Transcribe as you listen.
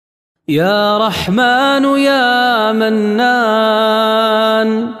يا رحمن يا منان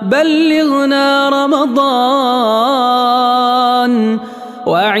بلغنا رمضان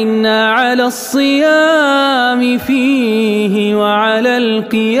وأعنا على الصيام فيه وعلى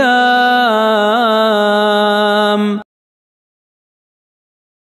القيام.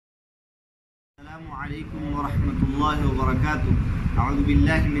 السلام عليكم ورحمة الله وبركاته. أعوذ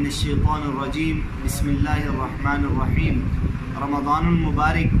بالله من الشيطان الرجيم. بسم الله الرحمن الرحیم. رمضان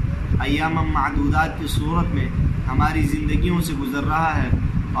المبارک ایام معدودات کی صورت میں ہماری زندگیوں سے گزر رہا ہے،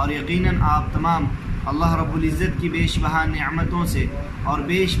 اور یقیناً آپ تمام اللہ رب العزت کی بیش بہا نعمتوں سے اور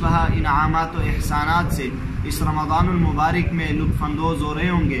بیش بہا انعامات و احسانات سے اس رمضان المبارک میں لطف اندوز ہو رہے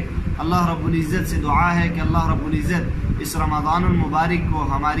ہوں گے۔ اللہ رب العزت سے دعا ہے کہ اللہ رب العزت اس رمضان المبارک کو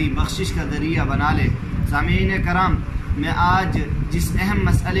ہماری بخشش کا ذریعہ بنا لے۔ سامعین کرام، میں آج جس اہم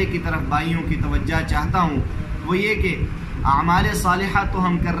مسئلے کی طرف بھائیوں کی توجہ چاہتا ہوں وہ یہ کہ اعمال صالحہ تو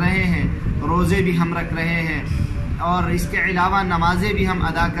ہم کر رہے ہیں، روزے بھی ہم رکھ رہے ہیں، اور اس کے علاوہ نمازیں بھی ہم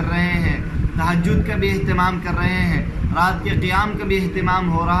ادا کر رہے ہیں، تہجد کا بھی اہتمام کر رہے ہیں، رات کے قیام کا بھی اہتمام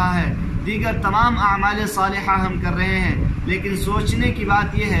ہو رہا ہے، دیگر تمام اعمال صالحہ ہم کر رہے ہیں، لیکن سوچنے کی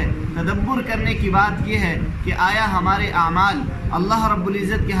بات یہ ہے، تدبر کرنے کی بات یہ ہے کہ آیا ہمارے اعمال اللہ رب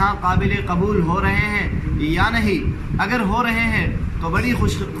العزت کے ہاں قابل قبول ہو رہے ہیں یا نہیں؟ اگر ہو رہے ہیں تو بڑی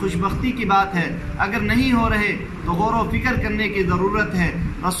خوشبختی کی بات ہے، اگر نہیں ہو رہے تو غور و فکر کرنے کی ضرورت ہے۔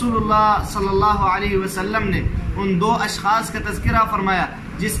 رسول اللہ صلی اللہ علیہ وسلم نے ان دو اشخاص کا تذکرہ فرمایا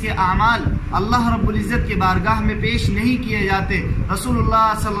جس کے اعمال اللہ رب العزت کے بارگاہ میں پیش نہیں کیے جاتے۔ رسول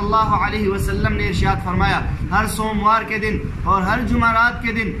اللہ صلی اللہ علیہ وسلم نے ارشاد فرمایا، ہر سوموار کے دن اور ہر جمعرات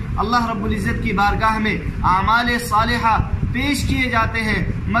کے دن اللہ رب العزت کی بارگاہ میں اعمال صالحہ پیش کیے جاتے ہیں،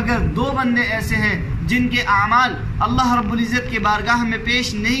 مگر دو بندے ایسے ہیں جن کے اعمال اللہ رب العزت کے بارگاہ میں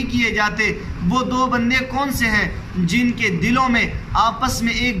پیش نہیں کیے جاتے۔ وہ دو بندے کون سے ہیں؟ جن کے دلوں میں آپس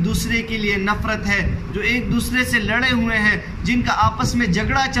میں ایک دوسرے کے لیے نفرت ہے، جو ایک دوسرے سے لڑے ہوئے ہیں، جن کا آپس میں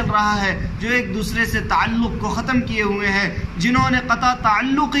جھگڑا چل رہا ہے، جو ایک دوسرے سے تعلق کو ختم کیے ہوئے ہیں، جنہوں نے قطع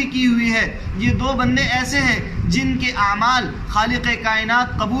تعلقی کی ہوئی ہے۔ یہ دو بندے ایسے ہیں جن کے اعمال خالق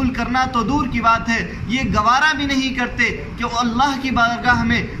کائنات قبول کرنا تو دور کی بات ہے، یہ گوارا بھی نہیں کرتے کہ وہ اللہ کی بارگاہ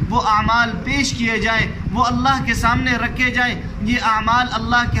میں وہ اعمال پیش کیے جائیں، وہ اللہ کے سامنے رکھے جائیں۔ یہ اعمال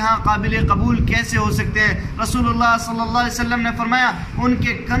اللہ کے ہاں قابل قبول کیسے ہو سکتے ہیں؟ رسول اللہ صلی اللہ علیہ وسلم نے فرمایا، ان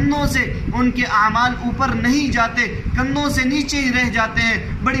کے کندھوں سے ان کے اعمال اوپر نہیں جاتے، کندھوں سے نیچے ہی رہ جاتے ہیں۔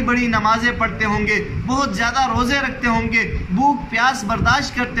 بڑی بڑی نمازیں پڑھتے ہوں گے، بہت زیادہ روزے رکھتے ہوں گے، بھوک پیاس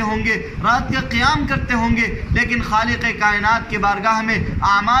برداشت کرتے ہوں گے، رات کا قیام کرتے ہوں گے، لیکن خالق کائنات کے بارگاہ میں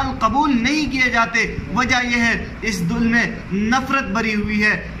اعمال قبول نہیں کیے جاتے۔ وجہ یہ ہے، اس دل میں نفرت بھری ہوئی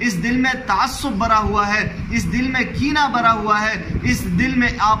ہے، اس دل میں تعصب بھرا ہوا ہے، اس دل میں کینہ بھرا ہوا ہے، اس دل میں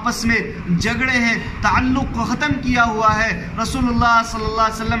آپس میں جھگڑے ہیں، تعلق کو ختم کیا ہوا ہے۔ رسول اللہ صلی اللہ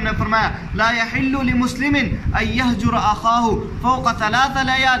علیہ وسلم نے فرمایا، لا يحل لمسلم ان يهجر اخاه فوق 3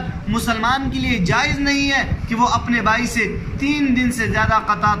 لیال۔ مسلمان کے لیے جائز نہیں ہے کہ وہ اپنے بھائی سے 3 دن سے زیادہ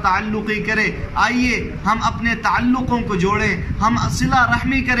قطع تعلقی کرے۔ آئیے ہم اپنے تعلقوں کو جوڑیں، ہم صلہ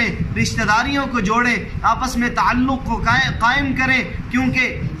رحمی کریں، رشتہ داریوں کو جوڑیں، آپس میں تعلق کو قائم کریں،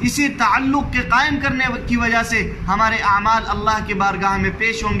 کیونکہ اسی تعلق کے قائم کرنے کی وجہ سے ہمارے اعمال اللہ کی بارگاہ میں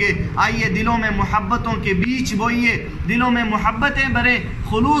پیش ہوں گے۔ آئیے دلوں میں محبتوں کے بیچ بوئیے، دلوں میں محبتیں بھریں،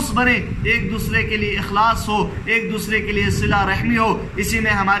 خلوص بھریں، ایک دوسرے کے لیے اخلاص ہو، ایک دوسرے کے لیے صلہ رحمی ہو۔ اسی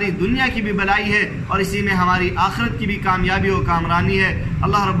میں ہماری دنیا کی بھی بھلائی ہے اور اسی میں ہماری آخرت کی بھی کامیابی و کامرانی ہے۔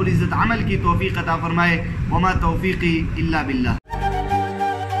 اللہ رب العزت عمل کی توفیق عطا فرمائے۔ وما توفیقی الا باللہ۔